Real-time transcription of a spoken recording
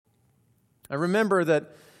I remember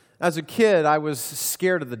that as a kid, I was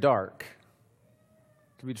scared of the dark.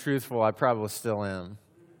 To be truthful, I probably still am.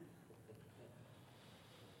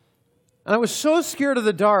 And I was so scared of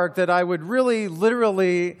the dark that I would really,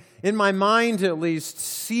 literally, in my mind at least,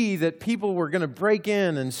 see that people were going to break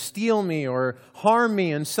in and steal me or harm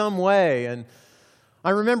me in some way. And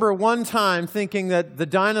I remember one time thinking that the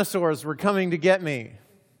dinosaurs were coming to get me.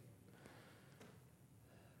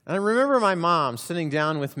 And I remember my mom sitting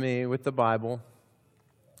down with me with the Bible,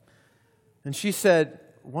 and she said,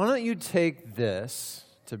 "Why don't you take this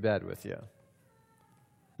to bed with you?"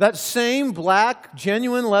 That same black,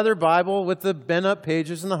 genuine leather Bible with the bent-up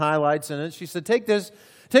pages and the highlights in it. She said, take this,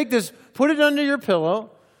 put it under your pillow,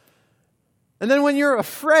 and then when you're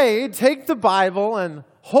afraid, take the Bible and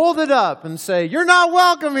hold it up and say, "You're not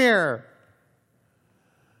welcome here."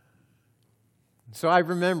 So I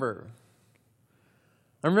remember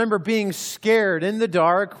being scared in the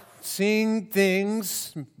dark, seeing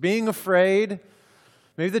things, being afraid.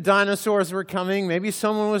 Maybe the dinosaurs were coming, maybe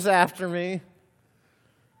someone was after me.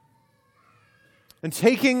 And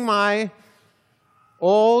taking my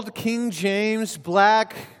old King James,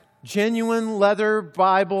 black, genuine leather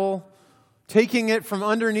Bible, taking it from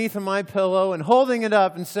underneath of my pillow and holding it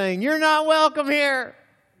up and saying, "You're not welcome here."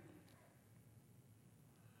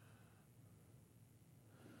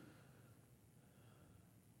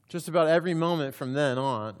 Just about every moment from then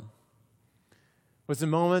on was a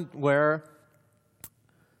moment where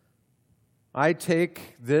I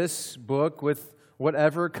take this book with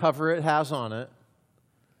whatever cover it has on it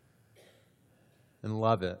and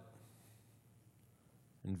love it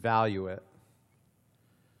and value it.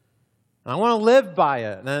 And I want to live by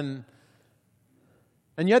it. And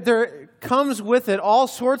yet there comes with it all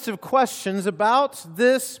sorts of questions about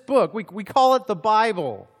this book. We call it the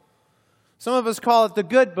Bible. Some of us call it the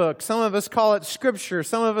good book. Some of us call it Scripture.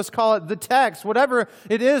 Some of us call it the text. Whatever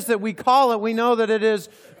it is that we call it, we know that it is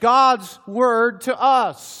God's Word to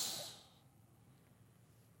us.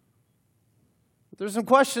 There's some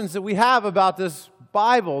questions that we have about this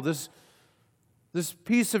Bible, this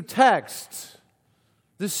piece of text,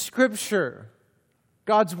 this Scripture,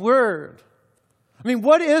 God's Word. I mean,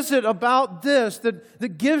 what is it about this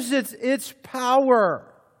that gives it its power?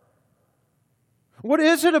 What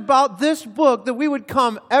is it about this book that we would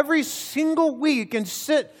come every single week and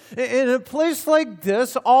sit in a place like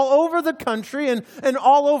this all over the country and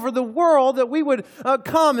all over the world, that we would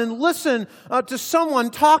come and listen to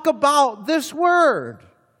someone talk about this Word?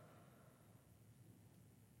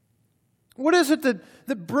 What is it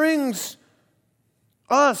that brings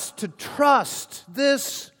us to trust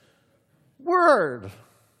this Word?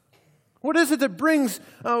 What is it that brings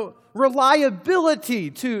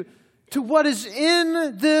reliability to what is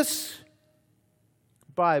in this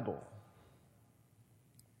Bible?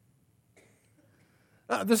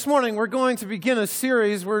 This morning we're going to begin a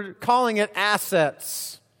series. We're calling it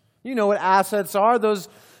Assets. You know what assets are, those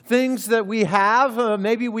things that we have.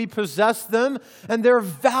 Maybe we possess them and they're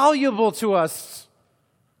valuable to us.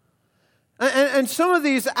 And some of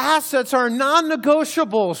these assets are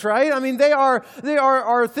non-negotiables, right? I mean, they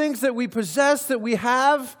are things that we possess, that we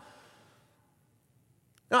have.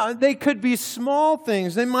 They could be small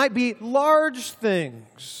things. They might be large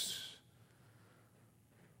things.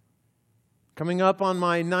 Coming up on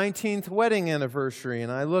my 19th wedding anniversary, and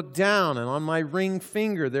I look down, and on my ring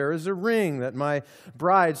finger there is a ring that my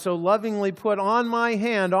bride so lovingly put on my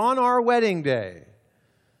hand on our wedding day.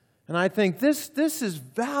 And I think this is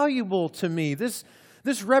valuable to me. This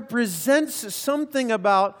represents something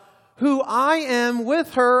about who I am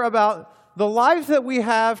with her, about the life that we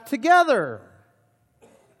have together.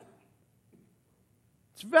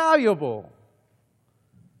 It's valuable.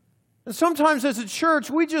 And sometimes as a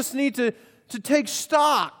church, we just need to take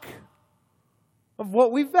stock of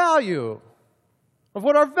what we value, of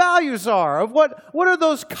what our values are, of what are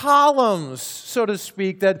those columns, so to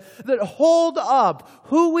speak, that hold up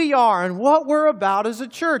who we are and what we're about as a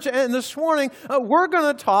church. And this morning, we're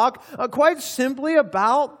going to talk quite simply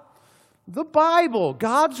about the Bible,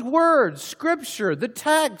 God's Word, Scripture, the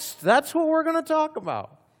text. That's what we're going to talk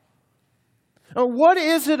about. What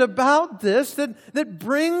is it about this that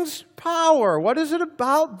brings power? What is it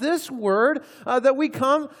about this Word that we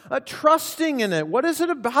come trusting in it? What is it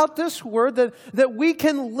about this Word that we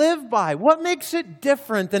can live by? What makes it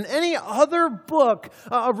different than any other book,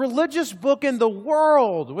 a religious book in the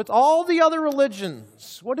world with all the other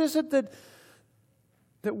religions? What is it that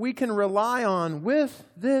we can rely on with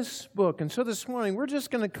this book? And so this morning, we're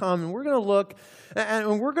just going to come and we're going to look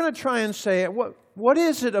and we're going to try and say, what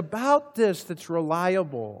is it about this that's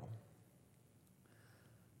reliable?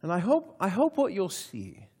 And I hope what you'll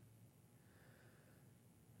see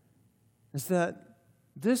is that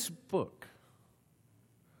this book,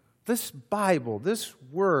 this Bible, this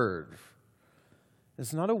word,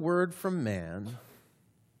 is not a word from man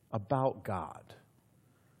about God.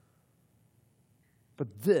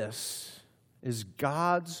 But this is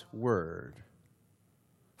God's word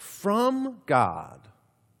from God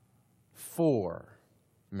for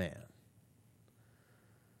man.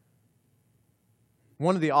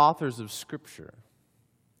 One of the authors of Scripture,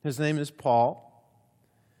 his name is Paul,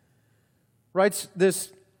 writes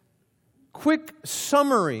this quick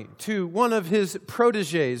summary to one of his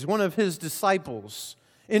proteges, one of his disciples,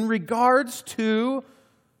 in regards to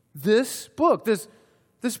this book, this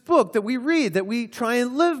book that we read, that we try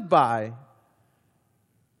and live by.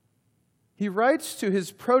 He writes to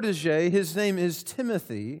his protege, his name is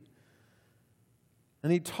Timothy,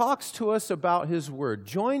 and he talks to us about his word.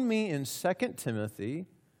 Join me in 2 Timothy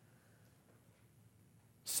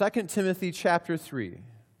chapter 3.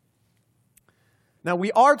 Now,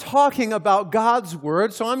 we are talking about God's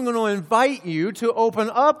word, so I'm going to invite you to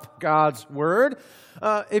open up God's word.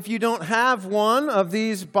 If you don't have one of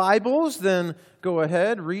these Bibles, then go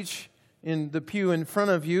ahead, reach in the pew in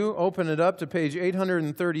front of you, open it up to page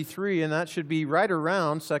 833, and that should be right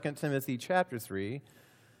around 2 Timothy chapter 3,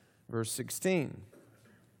 verse 16.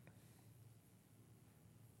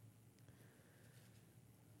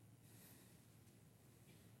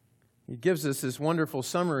 He gives us this wonderful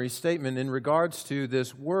summary statement in regards to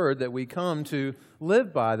this word that we come to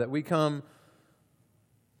live by, that we come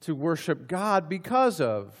to worship God because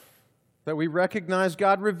of, that we recognize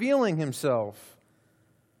God revealing Himself.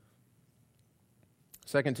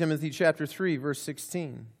 2 Timothy chapter 3, verse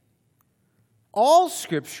 16. All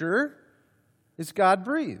Scripture is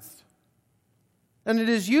God-breathed, and it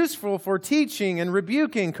is useful for teaching and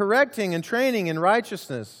rebuking, correcting and training in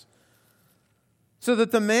righteousness, so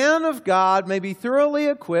that the man of God may be thoroughly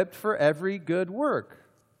equipped for every good work.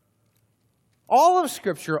 All of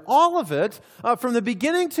Scripture, all of it, from the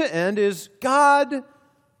beginning to end, is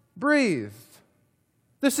God-breathed.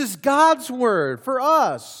 This is God's Word for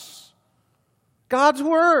us. God's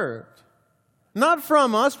Word. Not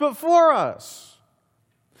from us, but for us.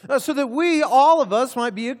 So that we, all of us,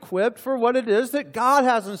 might be equipped for what it is that God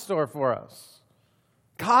has in store for us.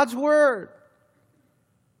 God's Word.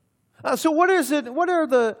 So what is it? What are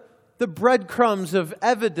the breadcrumbs of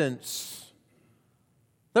evidence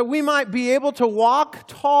that we might be able to walk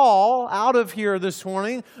tall out of here this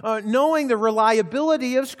morning, knowing the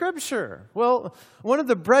reliability of Scripture? Well, one of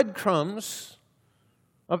the breadcrumbs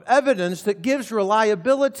of evidence that gives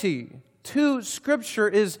reliability to Scripture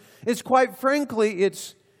is quite frankly,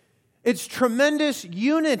 it's tremendous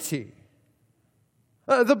unity.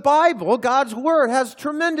 The Bible, God's Word, has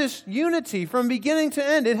tremendous unity from beginning to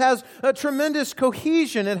end. It has a tremendous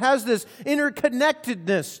cohesion. It has this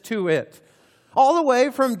interconnectedness to it. All the way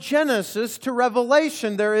from Genesis to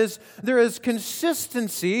Revelation, there is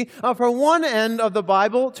consistency from one end of the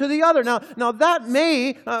Bible to the other. Now that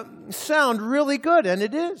may sound really good, and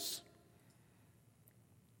it is.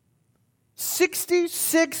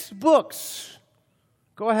 66 books.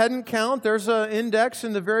 Go ahead and count. There's an index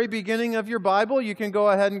in the very beginning of your Bible. You can go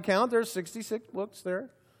ahead and count. There's 66 books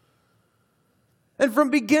there. And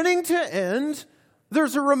from beginning to end,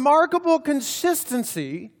 there's a remarkable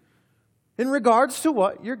consistency in regards to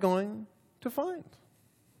what you're going to find.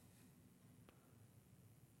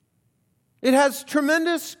 It has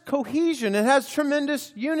tremendous cohesion. It has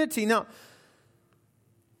tremendous unity. Now,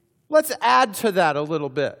 let's add to that a little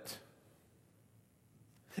bit.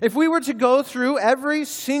 If we were to go through every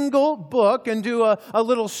single book and do a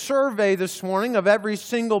little survey this morning of every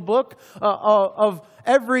single book, of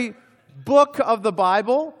every book of the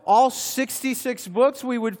Bible, all 66 books,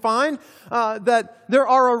 we would find that there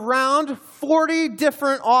are around 40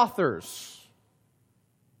 different authors.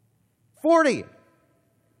 40.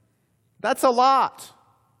 That's a lot.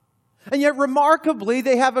 And yet, remarkably,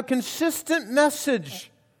 they have a consistent message.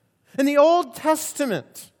 In the Old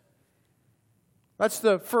Testament, that's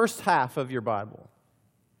the first half of your Bible.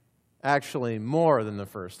 Actually, more than the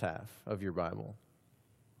first half of your Bible.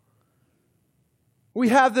 We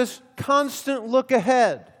have this constant look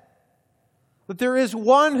ahead, that there is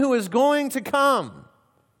one who is going to come.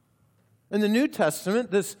 In the New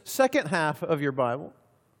Testament, this second half of your Bible,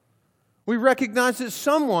 we recognize that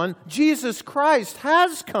someone, Jesus Christ,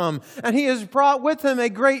 has come, and He has brought with Him a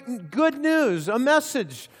great good news, a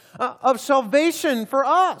message of salvation for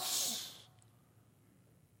us.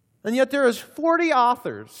 And yet there is 40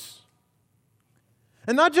 authors.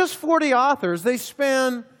 And not just 40 authors, they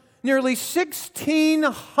span nearly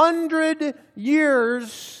 1,600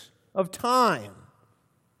 years of time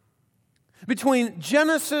between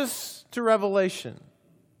Genesis to Revelation.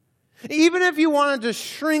 Even if you wanted to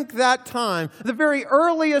shrink that time, the very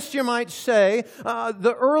earliest, you might say,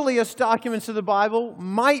 the earliest documents of the Bible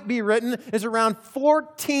might be written is around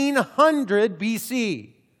 1400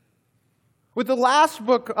 BC, with the last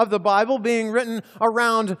book of the Bible being written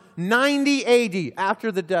around 90 AD,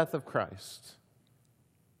 after the death of Christ.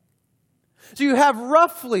 So you have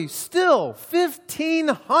roughly still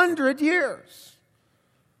 1,500 years,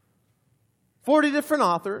 40 different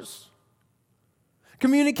authors,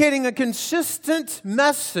 communicating a consistent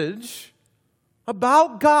message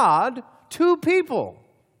about God to people.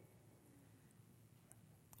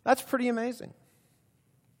 That's pretty amazing.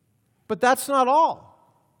 But that's not all.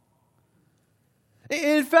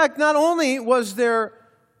 In fact, not only was there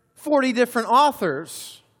 40 different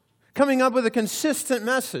authors coming up with a consistent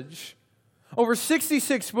message, over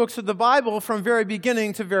 66 books of the Bible from very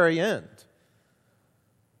beginning to very end,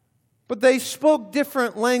 but they spoke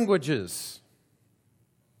different languages.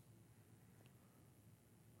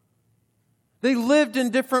 They lived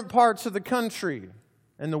in different parts of the country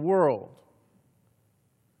and the world.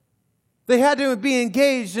 They had to be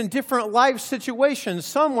engaged in different life situations.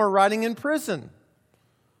 Some were writing in prison.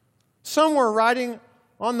 Some were riding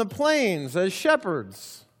on the plains as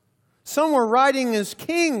shepherds. Some were riding as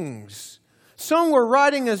kings. Some were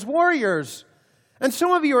riding as warriors. And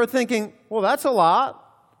some of you are thinking, well, that's a lot.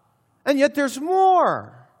 And yet there's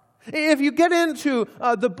more. If you get into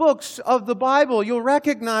the books of the Bible, you'll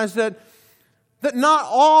recognize that not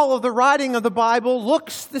all of the writing of the Bible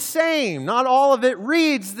looks the same. Not all of it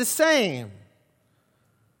reads the same.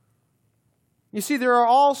 You see, there are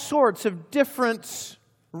all sorts of different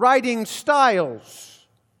writing styles,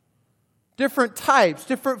 different types,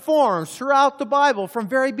 different forms throughout the Bible from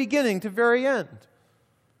very beginning to very end.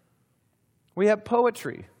 We have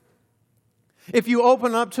poetry. If you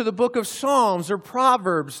open up to the book of Psalms or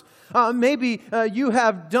Proverbs, maybe you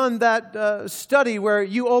have done that study where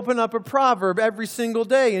you open up a proverb every single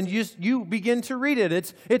day and you begin to read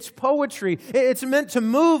it. It's poetry. It's meant to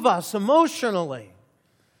move us emotionally.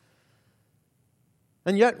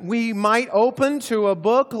 And yet we might open to a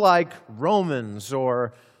book like Romans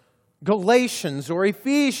or Galatians or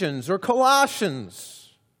Ephesians or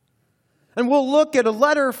Colossians, and we'll look at a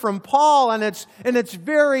letter from Paul, and it's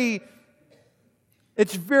very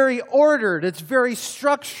ordered, it's very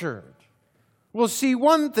structured. We'll see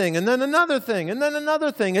one thing, and then another thing, and then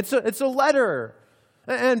another thing. It's a letter.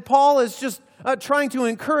 And Paul is just trying to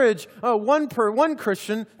encourage one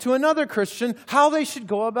Christian to another Christian how they should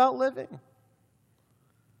go about living.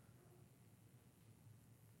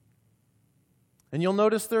 And you'll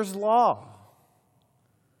notice there's law.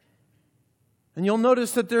 And you'll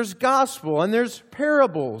notice that there's gospel, and there's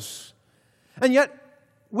parables. And yet,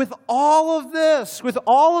 with all of this, with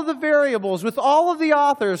all of the variables, with all of the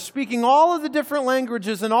authors speaking all of the different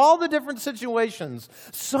languages and all the different situations,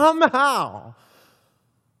 somehow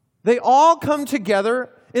they all come together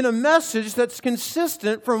in a message that's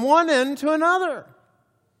consistent from one end to another.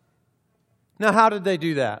 Now, how did they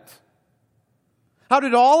do that? How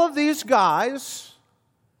did all of these guys,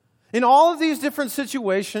 in all of these different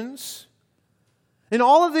situations, in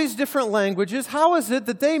all of these different languages, how is it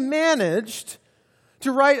that they managed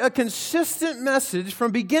to write a consistent message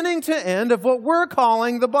from beginning to end of what we're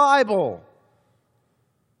calling the Bible?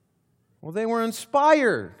 Well, they were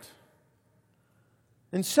inspired.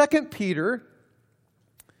 In 2 Peter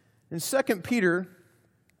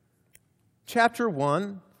chapter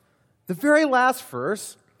 1, the very last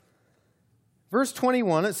verse, verse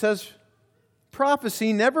 21, it says,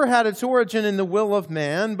 "Prophecy never had its origin in the will of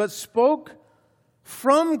man, but spoke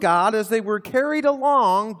from God as they were carried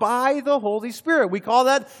along by the Holy Spirit." We call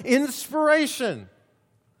that inspiration.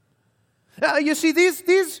 You see,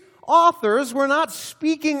 these authors were not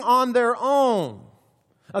speaking on their own.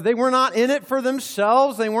 They were not in it for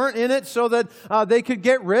themselves. They weren't in it so that they could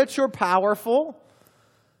get rich or powerful.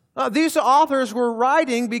 These authors were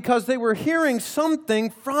writing because they were hearing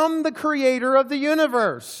something from the Creator of the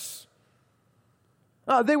universe.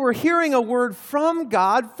 They were hearing a word from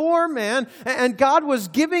God for man, and God was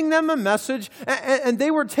giving them a message, and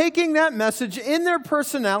they were taking that message in their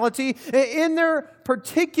personality, in their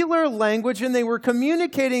particular language, and they were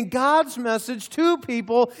communicating God's message to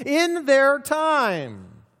people in their time.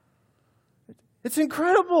 It's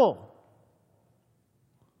incredible.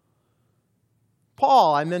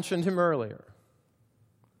 Paul, I mentioned him earlier.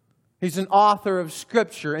 He's an author of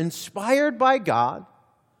Scripture, inspired by God,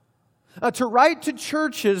 to write to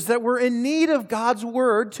churches that were in need of God's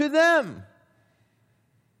Word to them.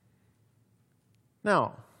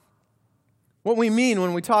 Now, what we mean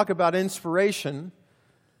when we talk about inspiration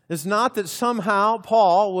is not that somehow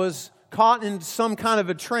Paul was caught in some kind of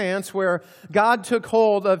a trance where God took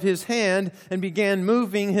hold of his hand and began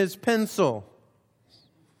moving his pencil.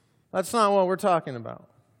 That's not what we're talking about.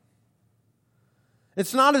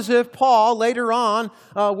 It's not as if Paul, later on,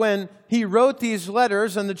 when he wrote these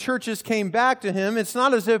letters and the churches came back to him, it's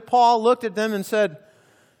not as if Paul looked at them and said,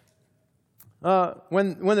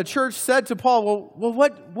 when the church said to Paul, well,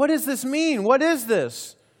 what does this mean? What is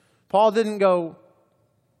this? Paul didn't go,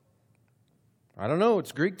 I don't know,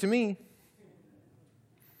 it's Greek to me.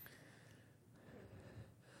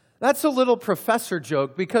 That's a little professor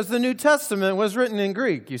joke because the New Testament was written in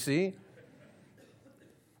Greek, you see.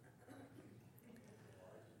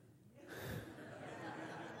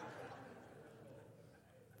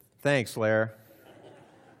 Thanks, Lair.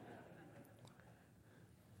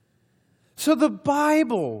 So the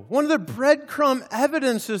Bible, one of the breadcrumb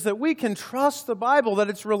evidences that we can trust the Bible, that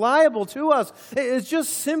it's reliable to us, is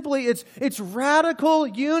just simply, it's radical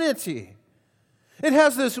unity. It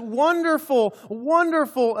has this wonderful,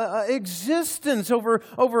 wonderful existence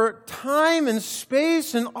over time and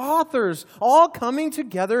space and authors all coming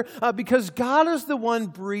together because God is the one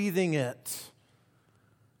breathing it.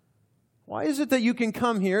 Why is it that you can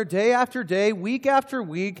come here day after day, week after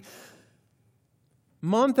week,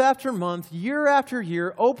 month after month, year after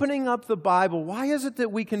year, opening up the Bible? Why is it that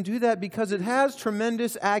we can do that? Because it has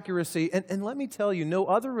tremendous accuracy. And let me tell you, no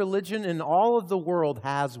other religion in all of the world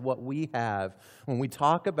has what we have when we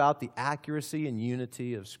talk about the accuracy and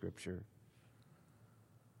unity of Scripture.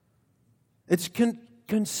 It's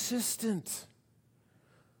consistent.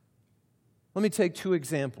 Let me take two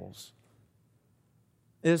examples.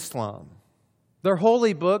 Islam. Their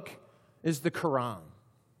holy book is the Quran.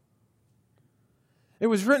 It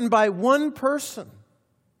was written by one person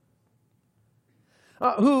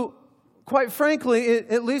who, quite frankly,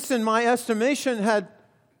 at least in my estimation, had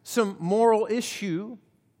some moral issue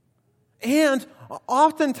and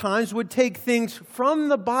oftentimes would take things from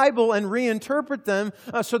the Bible and reinterpret them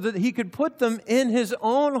so that he could put them in his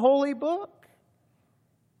own holy book.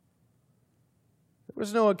 There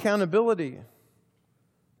was no accountability.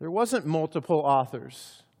 There wasn't multiple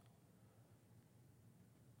authors.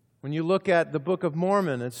 When you look at the Book of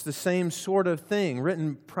Mormon, it's the same sort of thing,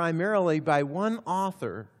 written primarily by one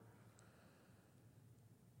author.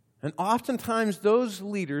 And oftentimes those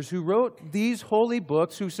leaders who wrote these holy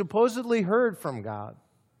books, who supposedly heard from God,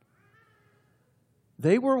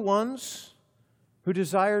 they were ones who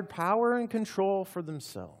desired power and control for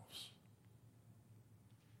themselves.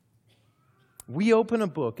 We open a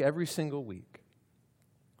book every single week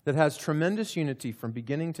that has tremendous unity from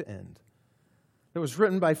beginning to end. It was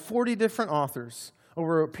written by 40 different authors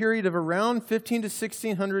over a period of around 15 to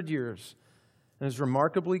 1600 years and is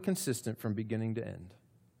remarkably consistent from beginning to end.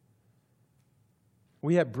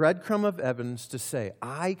 We have breadcrumb of evidence to say,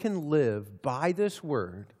 I can live by this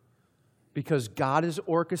word because God is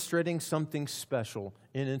orchestrating something special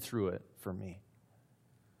in and through it for me.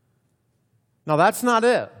 Now, that's not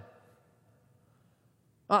it.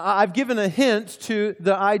 I've given a hint to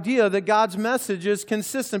the idea that God's message is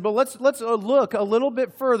consistent, but let's look a little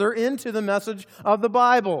bit further into the message of the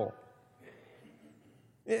Bible.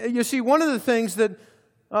 You see, one of the things that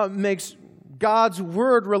makes God's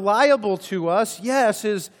word reliable to us, yes,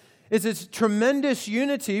 is its tremendous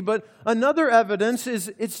unity, but another evidence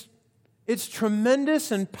is its tremendous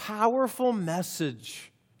and powerful message.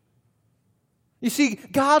 You see,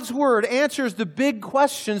 God's Word answers the big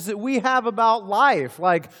questions that we have about life,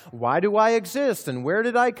 like, why do I exist, and where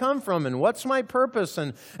did I come from, and what's my purpose,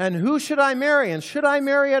 and who should I marry, and should I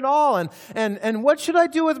marry at all, and what should I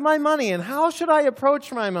do with my money, and how should I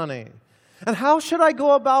approach my money, and how should I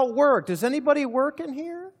go about work? Does anybody work in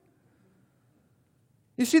here?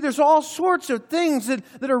 You see, there's all sorts of things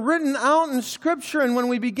that are written out in Scripture, and when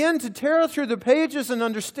we begin to tear through the pages and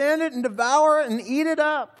understand it and devour it and eat it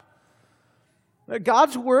up,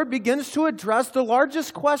 God's Word begins to address the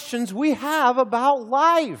largest questions we have about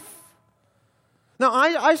life. Now,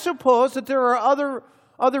 I suppose that there are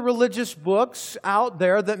other religious books out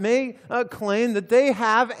there that may claim that they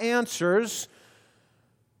have answers.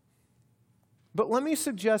 But let me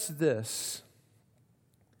suggest this.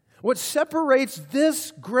 What separates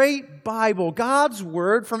this great Bible, God's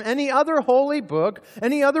Word, from any other holy book,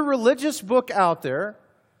 any other religious book out there,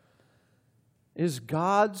 is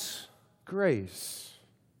God's grace.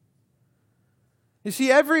 You see,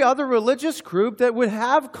 every other religious group that would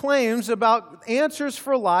have claims about answers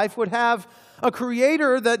for life would have a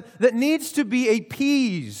creator that needs to be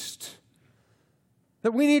appeased,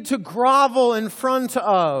 that we need to grovel in front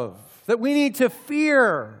of, that we need to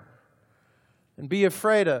fear and be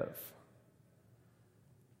afraid of.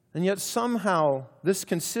 And yet somehow this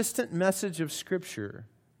consistent message of Scripture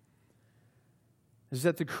is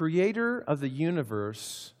that the Creator of the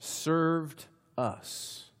universe served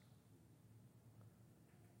us.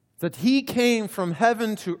 That He came from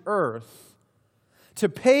heaven to earth to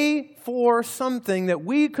pay for something that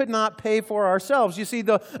we could not pay for ourselves. You see,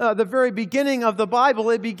 the very beginning of the Bible,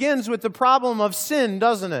 it begins with the problem of sin,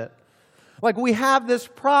 doesn't it? Like we have this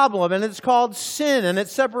problem, and it's called sin, and it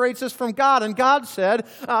separates us from God. And God said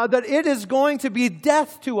that it is going to be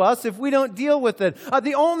death to us if we don't deal with it.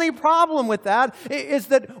 The only problem with that is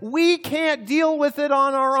that we can't deal with it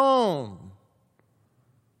on our own.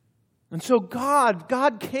 And so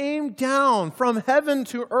God came down from heaven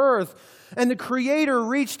to earth, and the Creator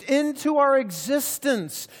reached into our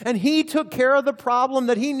existence, and He took care of the problem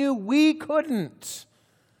that He knew we couldn't.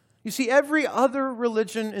 You see, every other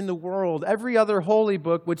religion in the world, every other holy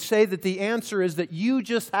book would say that the answer is that you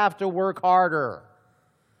just have to work harder.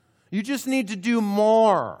 You just need to do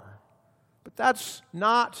more. But that's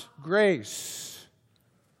not grace.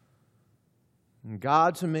 In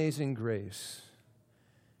God's amazing grace,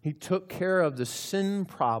 He took care of the sin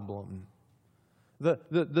problem.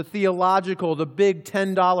 The theological, the big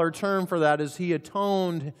 $10 term for that is He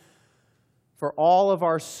atoned for all of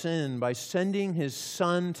our sin by sending His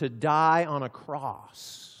Son to die on a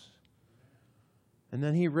cross. And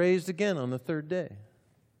then He raised again on the third day.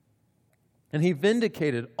 And He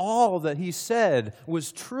vindicated all that He said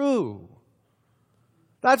was true.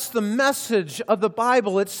 That's the message of the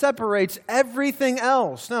Bible. It separates everything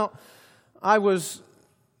else. Now, I was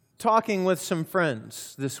talking with some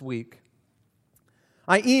friends this week.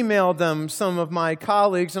 I emailed them, some of my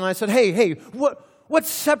colleagues, and I said, hey, what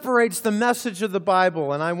separates the message of the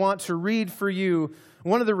Bible? And I want to read for you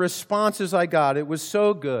one of the responses I got. It was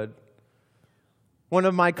so good. One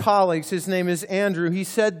of my colleagues, his name is Andrew, he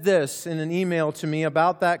said this in an email to me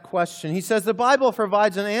about that question. He says, the Bible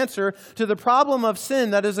provides an answer to the problem of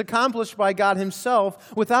sin that is accomplished by God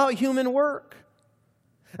Himself without human work.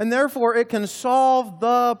 And therefore, it can solve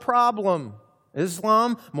the problem.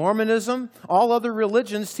 Islam, Mormonism, all other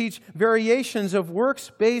religions teach variations of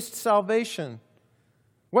works-based salvation.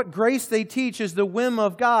 What grace they teach is the whim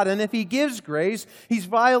of God, and if He gives grace, He's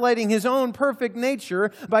violating His own perfect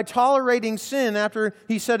nature by tolerating sin after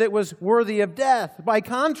He said it was worthy of death. By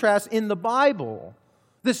contrast, in the Bible,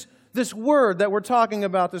 this word that we're talking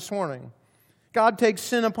about this morning, God takes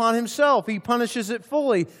sin upon Himself. He punishes it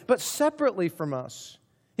fully, but separately from us.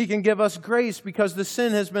 He can give us grace because the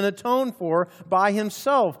sin has been atoned for by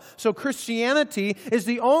Himself. So Christianity is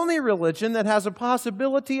the only religion that has a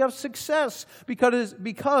possibility of success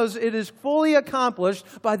because it is fully accomplished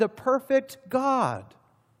by the perfect God.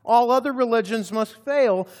 All other religions must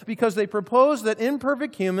fail because they propose that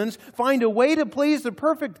imperfect humans find a way to please the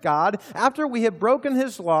perfect God after we have broken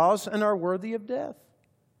His laws and are worthy of death.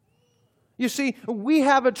 You see, we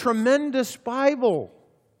have a tremendous Bible.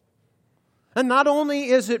 And not only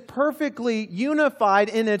is it perfectly unified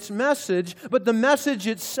in its message, but the message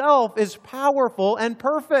itself is powerful and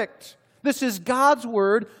perfect. This is God's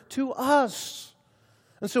Word to us.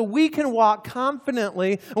 And so we can walk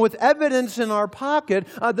confidently with evidence in our pocket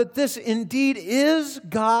that this indeed is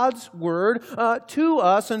God's Word to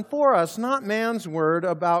us and for us, not man's word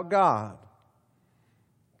about God.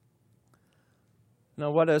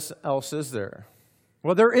 Now, what else is there?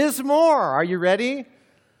 Well, there is more. Are you ready?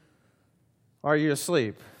 Are you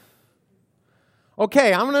asleep?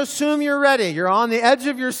 Okay, I'm going to assume you're ready. You're on the edge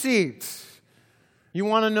of your seats. You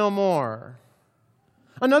want to know more.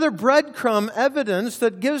 Another breadcrumb evidence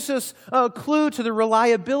that gives us a clue to the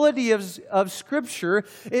reliability of Scripture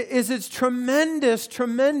is its tremendous,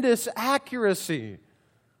 tremendous accuracy.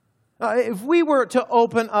 If we were to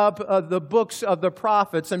open up the books of the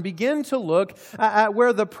prophets and begin to look at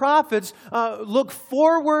where the prophets look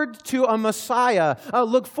forward to a Messiah,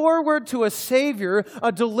 look forward to a Savior,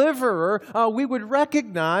 a deliverer, we would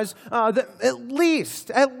recognize that at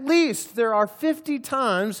least there are 50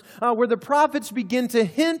 times where the prophets begin to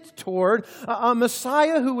hint toward a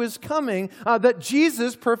Messiah who is coming that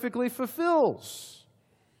Jesus perfectly fulfills.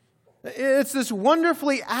 It's this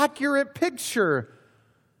wonderfully accurate picture.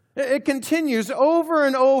 It continues over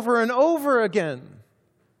and over and over again.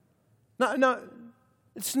 Now,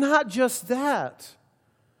 it's not just that,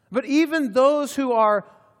 but even those who are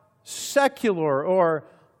secular or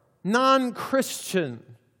non-Christian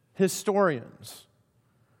historians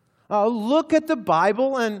look at the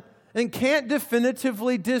Bible and can't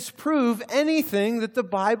definitively disprove anything that the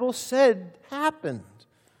Bible said happened.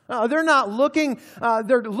 They're looking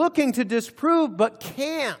to disprove, but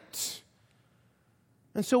can't.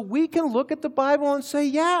 And so we can look at the Bible and say,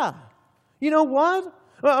 yeah, you know what?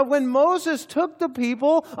 When Moses took the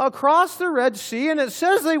people across the Red Sea, and it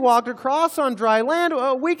says they walked across on dry land,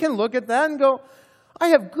 we can look at that and go, I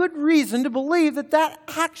have good reason to believe that that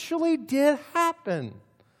actually did happen,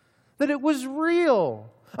 that it was real.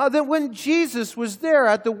 That when Jesus was there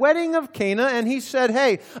at the wedding of Cana and he said,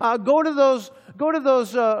 hey, go to those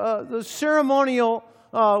the ceremonial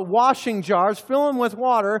washing jars, fill them with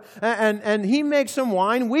water, and he makes some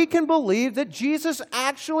wine, we can believe that Jesus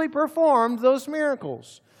actually performed those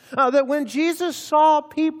miracles. That when Jesus saw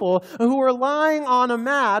people who were lying on a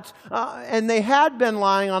mat, and they had been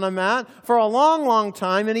lying on a mat for a long, long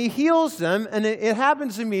time, and he heals them, and it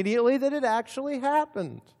happens immediately, that it actually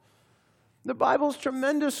happened. The Bible's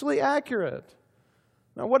tremendously accurate.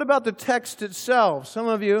 Now, what about the text itself? Some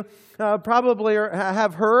of you probably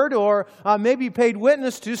have heard or maybe paid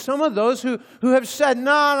witness to some of those who have said,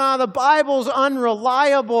 no, the Bible's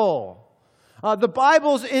unreliable. The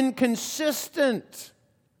Bible's inconsistent.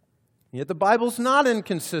 Yet the Bible's not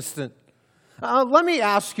inconsistent. Let me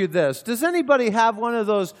ask you this. Does anybody have one of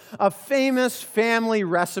those famous family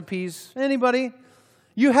recipes? Anybody?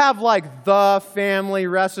 You have like the family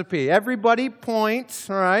recipe. Everybody points,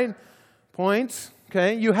 all right? Points.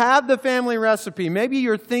 Okay, you have the family recipe. Maybe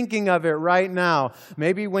you're thinking of it right now.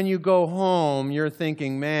 Maybe when you go home, you're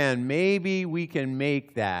thinking, man, maybe we can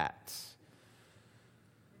make that.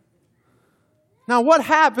 Now, what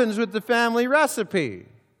happens with the family recipe?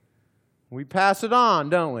 We pass it on,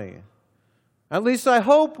 don't we? At least I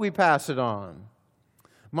hope we pass it on.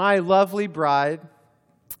 My lovely bride,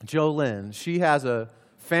 Jolynn, she has a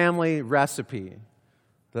family recipe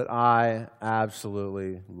that I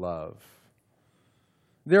absolutely love.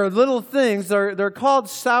 There are little things, they're called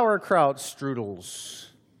sauerkraut strudels.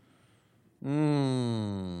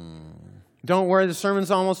 Don't worry, the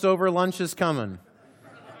sermon's almost over, lunch is coming.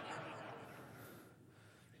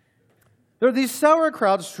 There are these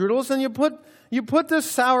sauerkraut strudels, and you put this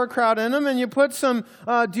sauerkraut in them, and you put some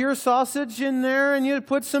deer sausage in there, and you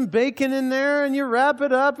put some bacon in there, and you wrap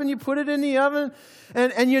it up, and you put it in the oven.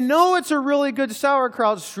 And you know it's a really good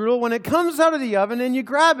sauerkraut strudel when it comes out of the oven, and you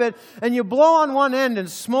grab it, and you blow on one end, and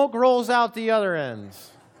smoke rolls out the other end.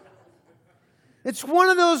 It's one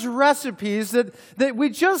of those recipes that we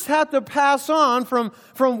just have to pass on from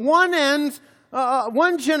one end,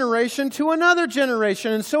 one generation to another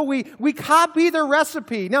generation. And so we copy the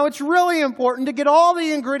recipe. Now, it's really important to get all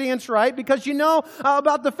the ingredients right, because you know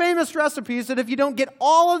about the famous recipes that if you don't get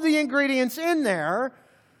all of the ingredients in there,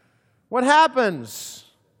 what happens?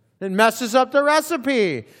 It messes up the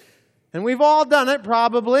recipe. And we've all done it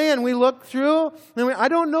probably, and we look through, and I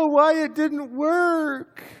don't know why it didn't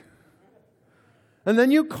work. And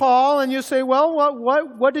then you call and you say, well,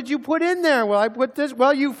 what did you put in there? Well, I put this.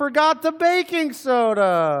 Well, you forgot the baking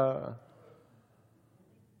soda.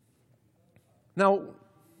 Now,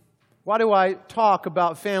 why do I talk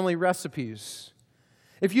about family recipes?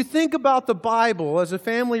 If you think about the Bible as a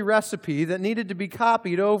family recipe that needed to be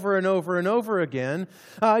copied over and over and over again,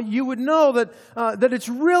 you would know that it's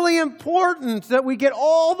really important that we get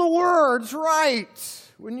all the words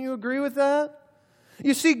right. Wouldn't you agree with that?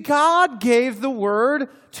 You see, God gave the Word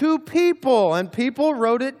to people, and people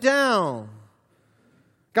wrote it down.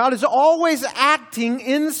 God is always acting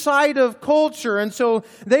inside of culture, and so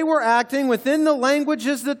they were acting within the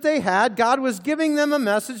languages that they had. God was giving them a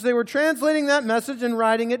message. They were translating that message and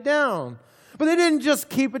writing it down. But they didn't just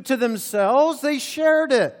keep it to themselves. They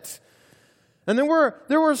shared it. And there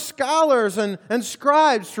were scholars and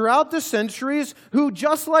scribes throughout the centuries who,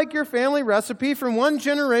 just like your family recipe, from one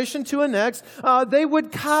generation to the next, they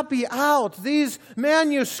would copy out these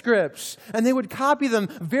manuscripts. And they would copy them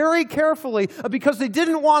very carefully because they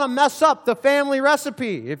didn't want to mess up the family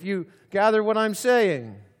recipe, if you gather what I'm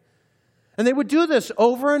saying. And they would do this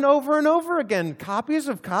over and over and over again. Copies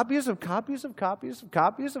of copies of copies of copies of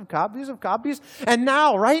copies of copies of copies. And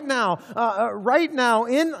now, right now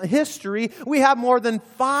in history, we have more than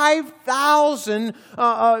 5,000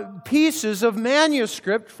 pieces of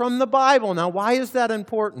manuscript from the Bible. Now, why is that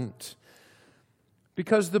important?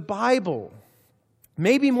 Because the Bible,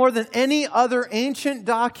 maybe more than any other ancient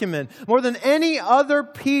document, more than any other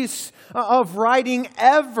piece of writing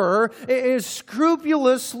ever, is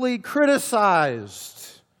scrupulously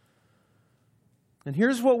criticized. And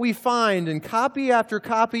here's what we find in copy after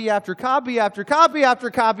copy after copy after copy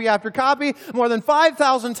after copy after copy, more than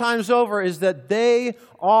 5,000 times over, is that they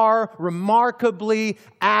are remarkably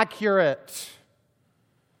accurate.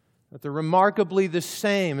 That they're remarkably the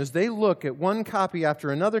same. As they look at one copy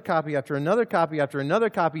after another copy after another copy after another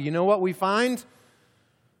copy, you know what we find?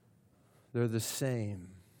 They're the same.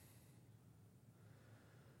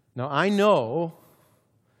 Now, I know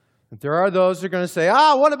There are those who are going to say,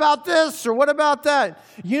 what about this or what about that?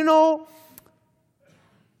 You know,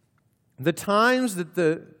 the times that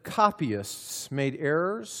the copyists made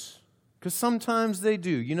errors, because sometimes they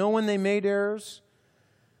do. You know when they made errors?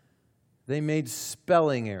 They made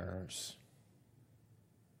spelling errors.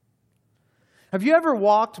 Have you ever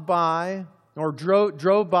walked by or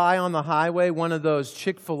drove by on the highway one of those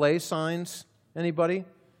Chick-fil-A signs? Anybody?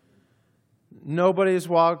 Nobody's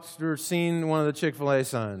walked or seen one of the Chick-fil-A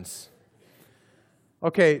signs.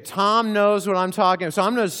 Okay, Tom knows what I'm talking about, so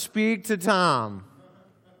I'm going to speak to Tom.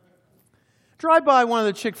 Drive by one of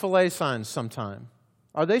the Chick-fil-A signs sometime.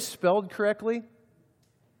 Are they spelled correctly?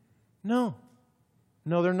 No.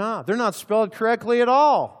 No, they're not. They're not spelled correctly at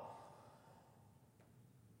all.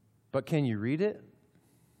 But can you read it?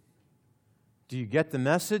 Do you get the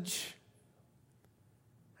message?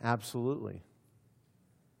 Absolutely.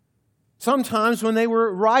 Sometimes when they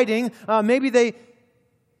were writing, maybe they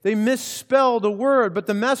misspelled a word, but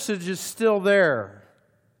the message is still there.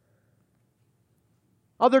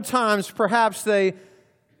 Other times, perhaps they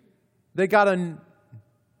got a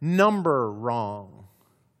number wrong,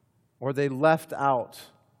 or they left out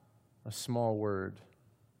a small word.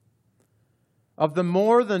 Of the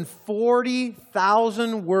more than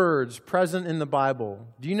 40,000 words present in the Bible,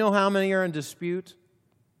 do you know how many are in dispute?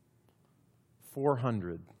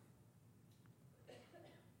 400.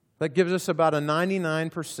 That gives us about a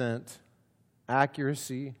 99%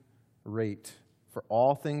 accuracy rate for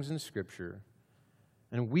all things in Scripture.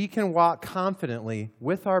 And we can walk confidently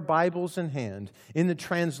with our Bibles in hand in the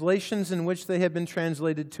translations in which they have been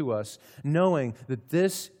translated to us, knowing that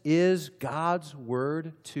this is God's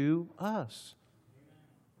Word to us.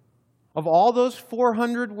 Of all those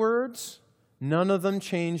 400 words, none of them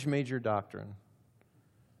change major doctrine.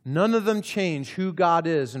 None of them change who God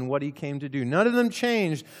is and what He came to do. None of them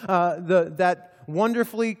change that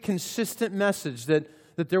wonderfully consistent message that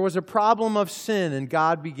there was a problem of sin and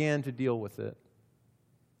God began to deal with it.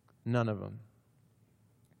 None of them.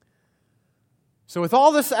 So with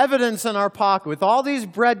all this evidence in our pocket, with all these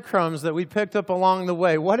breadcrumbs that we picked up along the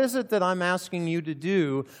way, what is it that I'm asking you to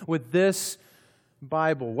do with this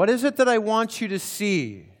Bible? What is it that I want you to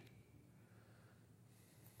see?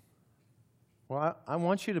 Well, I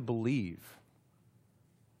want you to believe.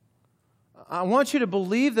 I want you to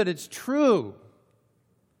believe that it's true.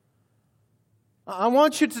 I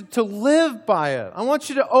want you to live by it. I want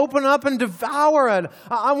you to open up and devour it.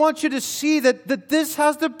 I want you to see that this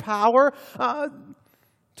has the power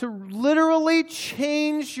to literally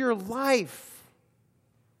change your life.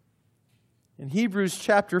 In Hebrews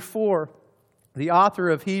chapter 4, the author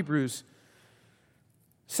of Hebrews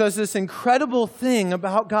says this incredible thing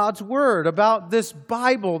about God's Word, about this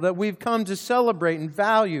Bible that we've come to celebrate and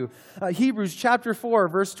value. Hebrews chapter 4,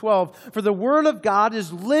 verse 12. For the Word of God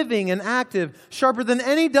is living and active, sharper than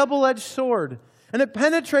any double-edged sword. And it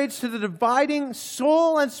penetrates to the dividing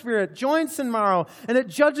soul and spirit, joints and marrow, and it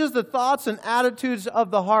judges the thoughts and attitudes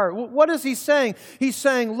of the heart. What is he saying? He's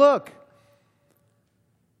saying, look,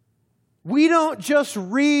 we don't just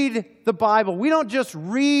read the Bible. We don't just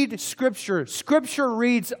read Scripture. Scripture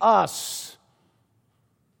reads us.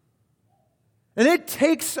 And it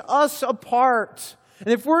takes us apart. And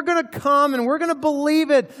if we're going to come and we're going to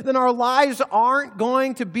believe it, then our lives aren't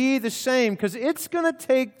going to be the same. Because it's going to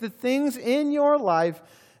take the things in your life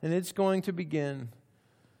and it's going to begin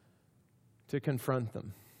to confront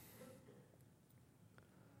them.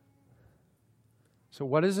 So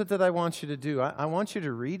what is it that I want you to do? I want you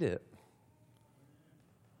to read it.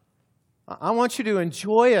 I want you to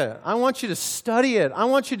enjoy it. I want you to study it. I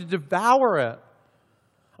want you to devour it.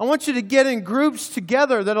 I want you to get in groups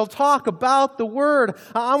together that'll talk about the Word.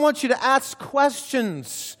 I want you to ask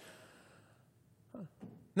questions.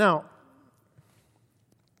 Now,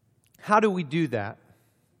 how do we do that?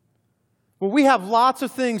 Well, we have lots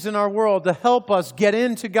of things in our world to help us get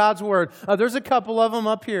into God's Word. There's a couple of them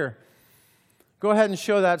up here. Go ahead and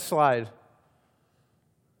show that slide.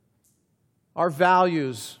 Our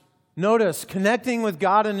values. Notice, connecting with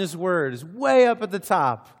God and His Word is way up at the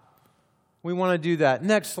top. We want to do that.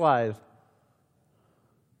 Next slide.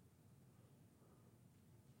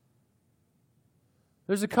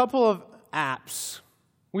 There's a couple of apps.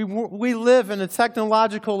 We live in a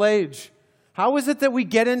technological age. How is it that we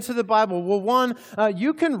get into the Bible? Well, one,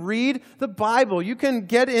 you can read the Bible. You can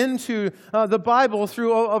get into the Bible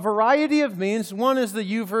through a variety of means. One is the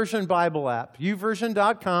YouVersion Bible app,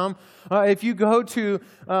 YouVersion.com. If you go to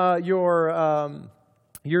your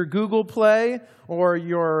Google Play or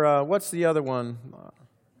your, what's the other one?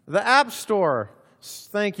 The App Store.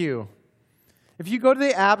 Thank you. If you go to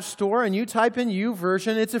the App Store and you type in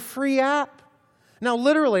YouVersion, it's a free app. Now,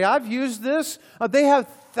 literally, I've used this. They have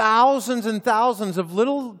thousands and thousands of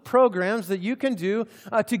little programs that you can do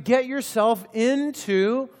to get yourself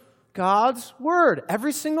into God's Word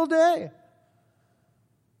every single day.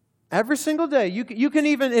 Every single day. You can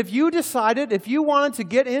even, if you decided, if you wanted to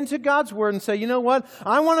get into God's Word and say, you know what,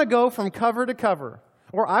 I want to go from cover to cover.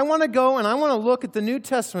 Or I want to go and I want to look at the New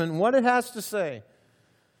Testament and what it has to say.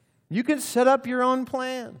 You can set up your own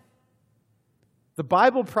plan. The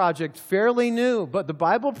Bible Project, fairly new, but the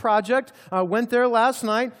Bible Project went there last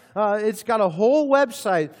night. It's got a whole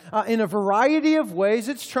website in a variety of ways.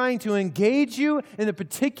 It's trying to engage you in the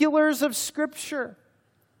particulars of Scripture.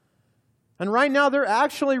 And right now they're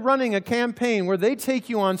actually running a campaign where they take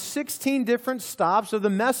you on 16 different stops of the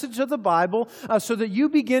message of the Bible so that you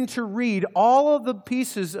begin to read all of the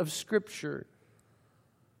pieces of Scripture.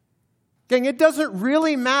 Gang, it doesn't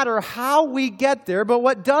really matter how we get there, but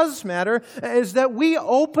what does matter is that we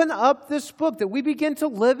open up this book, that we begin to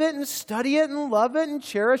live it and study it and love it and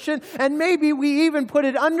cherish it, and maybe we even put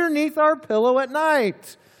it underneath our pillow at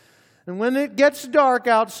night. And when it gets dark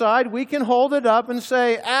outside, we can hold it up and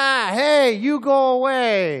say, hey, you go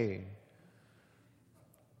away.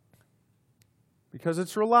 Because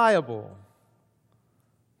it's reliable.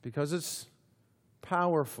 Because it's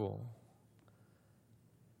powerful.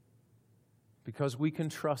 Because we can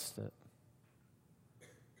trust it.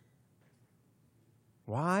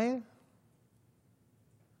 Why?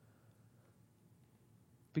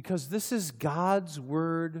 Because this is God's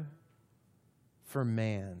Word for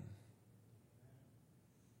man.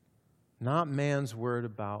 Not man's word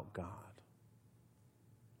about God.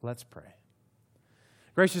 Let's pray.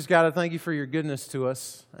 Gracious God, I thank you for your goodness to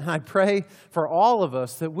us. And I pray for all of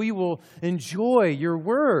us that we will enjoy your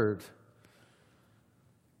word.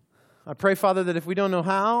 I pray, Father, that if we don't know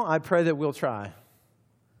how, I pray that we'll try.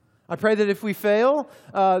 I pray that if we fail,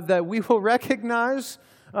 that we will recognize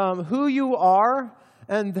who you are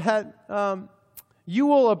and that you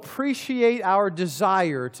will appreciate our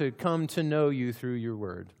desire to come to know you through your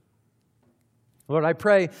word. Lord, I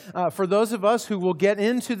pray for those of us who will get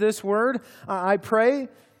into this word, I pray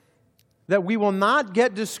that we will not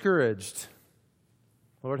get discouraged.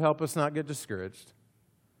 Lord, help us not get discouraged.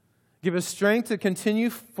 Give us strength to continue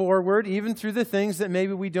forward, even through the things that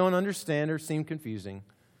maybe we don't understand or seem confusing.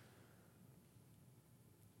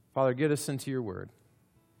 Father, get us into your word.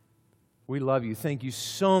 We love you. Thank you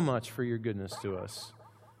so much for your goodness to us,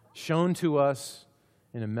 shown to us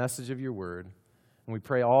in a message of your word. And we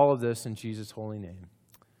pray all of this in Jesus' holy name.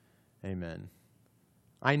 Amen.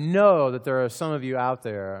 I know that there are some of you out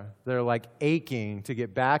there that are like aching to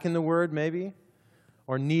get back in the Word maybe,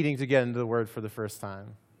 or needing to get into the Word for the first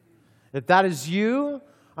time. If that is you,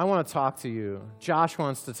 I want to talk to you. Josh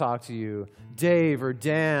wants to talk to you. Dave or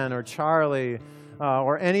Dan or Charlie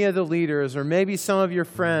or any of the leaders or maybe some of your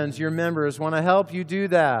friends, your members want to help you do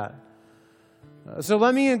that. So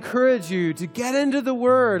let me encourage you to get into the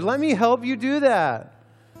Word. Let me help you do that.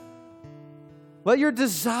 Let your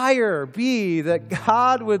desire be that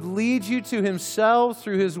God would lead you to Himself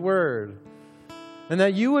through His Word. And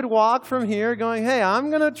that you would walk from here going, hey, I'm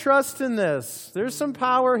going to trust in this. There's some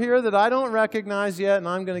power here that I don't recognize yet, and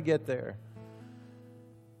I'm going to get there.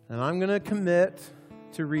 And I'm going to commit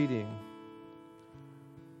to reading.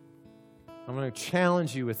 I'm going to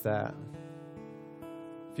challenge you with that.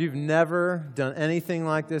 If you've never done anything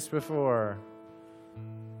like this before,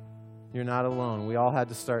 you're not alone. We all had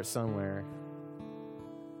to start somewhere.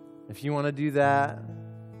 If you want to do that,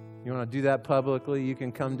 you want to do that publicly, you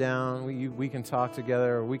can come down, we can talk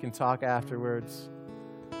together, or we can talk afterwards.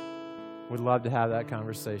 We'd love to have that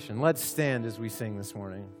conversation. Let's stand as we sing this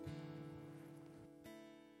morning.